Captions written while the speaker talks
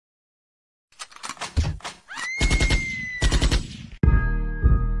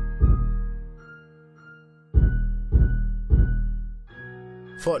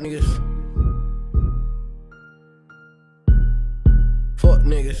Fuck niggas. Fuck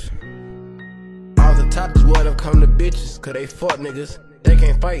niggas. Off the top is what I've come to bitches, cause they fuck niggas. They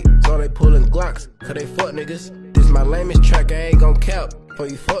can't fight, so they pullin' Glocks, cause they fuck niggas. This my lamest track, I ain't gon' cap for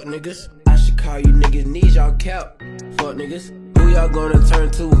you fuck niggas. I should call you niggas knees, y'all cap. Fuck niggas. Who y'all gonna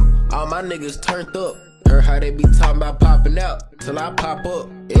turn to? All my niggas turned up. Heard how they be talking about popping out, till I pop up.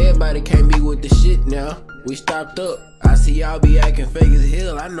 Everybody can't be with the shit now. We stopped up. I see y'all be acting fake as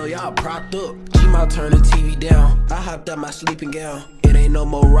hell. I know y'all propped up. G-Mouth turn the TV down. I hopped out my sleeping gown. It ain't no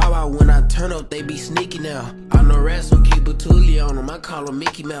more raw when I turn up, they be sneaky now. I know rats will keep a toolie on them. I call them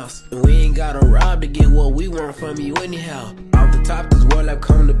Mickey Mouse. And we ain't gotta rob to get what we want from you anyhow. Off the top, this world like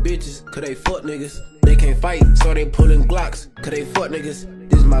come to bitches, cause they fuck niggas. They can't fight, so they pullin' Glocks, cause they fuck niggas.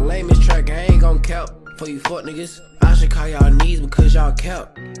 This my lamest track, I ain't gon' cap for you fuck niggas. I should call y'all knees because y'all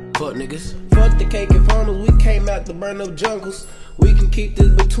cap. Fuck niggas. Fuck the cake and funnels, we came out to burn up jungles. We can keep this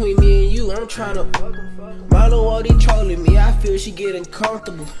between me and you, I'm tryna. My little Wody trolling me, I feel she getting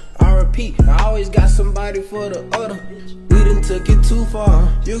comfortable. I repeat, I always got somebody for the other. We done took it too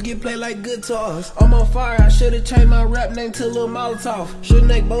far, you get played like guitars. I'm on fire, I should've changed my rap name to Lil Molotov. Shouldn't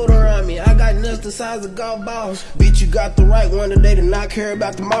make boat around me, I got nuts the size of golf balls. Bitch, you got the right one today to not care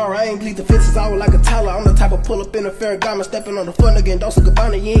about tomorrow. I ain't bleed the fences, I was like a Tyler. I'm the type of pull up in a Ferragamo, stepping on the front again, Dolce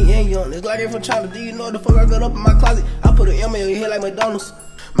Gabbana, you ain't young. It's like it from China, do you know what the fuck I got up in my closet? I put an M in your head like McDonald's.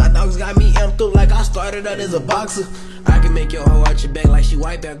 My dogs got me amped up like I started out as a boxer. I can make your hoe arch your back like she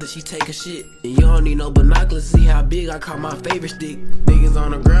wipe after she take a shit. And you don't need no binoculars, see how big I call my favorite stick. Niggas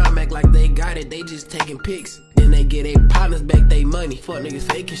on the ground act like they got it, they just taking pics. Then they get their partners back they money, fuck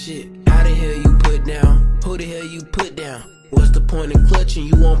niggas faking shit. How the hell you put down? Who the hell you put down? What's the point in clutching?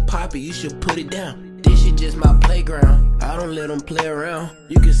 You won't pop it, you should put it down. This shit just my playground, I don't let them play around.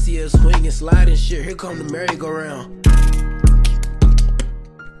 You can see us swing and slide and shit, here come the merry-go-round.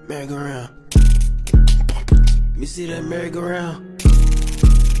 Merry-go-round. You see that merry-go-round?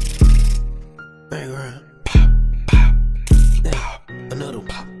 Merry-go-round. Pop, pop, pop, another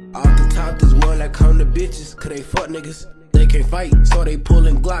pop. Off the top, this world like come to bitches, cause they fuck niggas. They can't fight, so they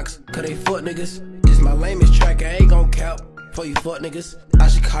pullin' Glocks, cause they fuck niggas. This my lamest track, I ain't gon' cap for you fuck niggas. I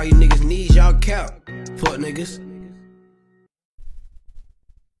should call you niggas knees, y'all cap. Fuck niggas.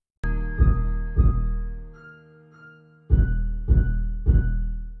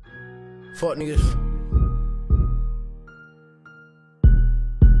 Fuck niggas.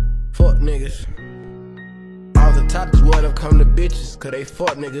 Fuck niggas. Off the top is what I've come to bitches, cause they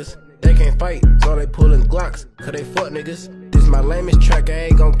fuck niggas. They can't fight, so they pullin' Glocks, cause they fuck niggas. This my lamest track, I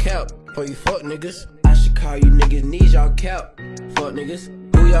ain't gon' cap for you fuck niggas. I should call you niggas knees, y'all cap. Fuck niggas.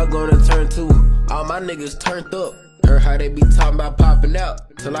 Who y'all gonna turn to? All my niggas turned up. Heard how they be talking about popping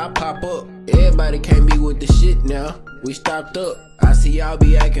out, till I pop up. Everybody can't be with the shit now. We stopped up. I see y'all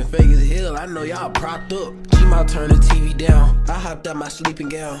be acting fake as hell. I know y'all propped up. G-Mouth turn the TV down. I hopped out my sleeping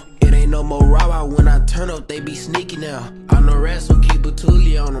gown. It ain't no more raw when I turn up, they be sneaky now. I know rats will keep a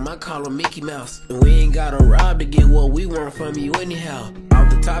toolie on them. I call them Mickey Mouse. And we ain't gotta rob to get what we want from you anyhow. Off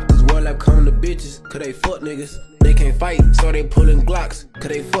the top, this world like come to bitches, cause they fuck niggas. They can't fight, so they pullin' Glocks, cause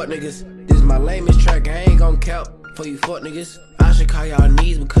they fuck niggas. This my lamest track, I ain't gon' cap for you fuck niggas. I should call y'all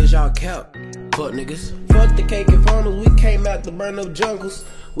knees because y'all cap. Fuck niggas. Fuck the cake and funnels, we came out to burn up jungles.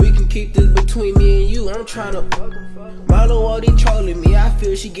 We can keep this between me and you, I'm tryna. My little Wody trolling me, I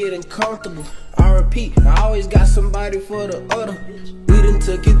feel she getting comfortable. I repeat, I always got somebody for the other. We done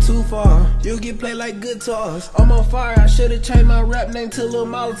took it too far, you get played like guitars. I'm on fire, I should've changed my rap name to Lil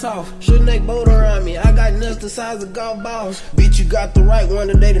Molotov. Shouldn't make boat around me, I got nuts the size of golf balls. Bitch, you got the right one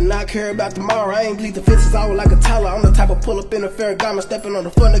today to not care about tomorrow. I ain't bleed the fences, I was like a Tyler. I'm the type of pull up in a Ferragamo, stepping on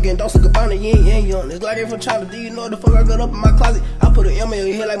the front again, Dolce Gabbana, you ain't young. It's like it from China, do you know what the fuck I got up in my closet? I put an M in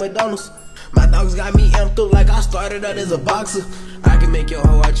your head like McDonald's. My dogs got me amped up like I started out as a boxer. I can make your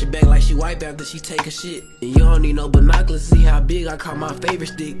hoe arch your back like she wipe after she take a shit. And you don't need no binoculars, see how big I call my favorite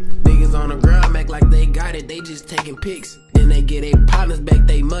stick. Niggas on the ground act like they got it, they just taking pics. Then they get their partners back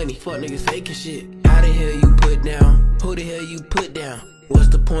they money, fuck niggas faking shit. How the hell you put down? Who the hell you put down? What's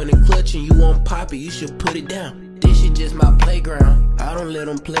the point in clutching? You won't pop it, you should put it down. This shit just my playground, I don't let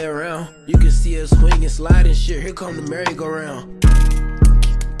them play around. You can see us swing and slide and shit, here come the merry-go-round.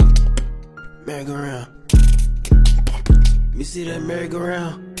 Merry-go-round. You see that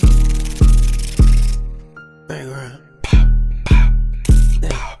merry-go-round? Merry-go-round. Pop, pop,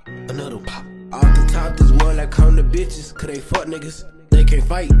 pop, another pop. Off the top, this world like come to bitches, cause they fuck niggas. They can't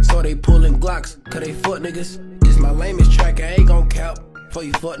fight, so they pullin' Glocks, cause they fuck niggas. This my lamest track, I ain't gon' cap for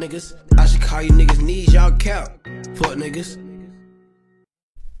you fuck niggas. I should call you niggas knees, y'all cap. Fuck niggas.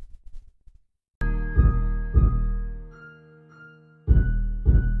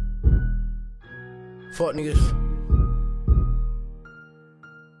 Fuck niggas.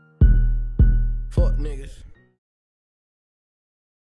 Fuck niggas.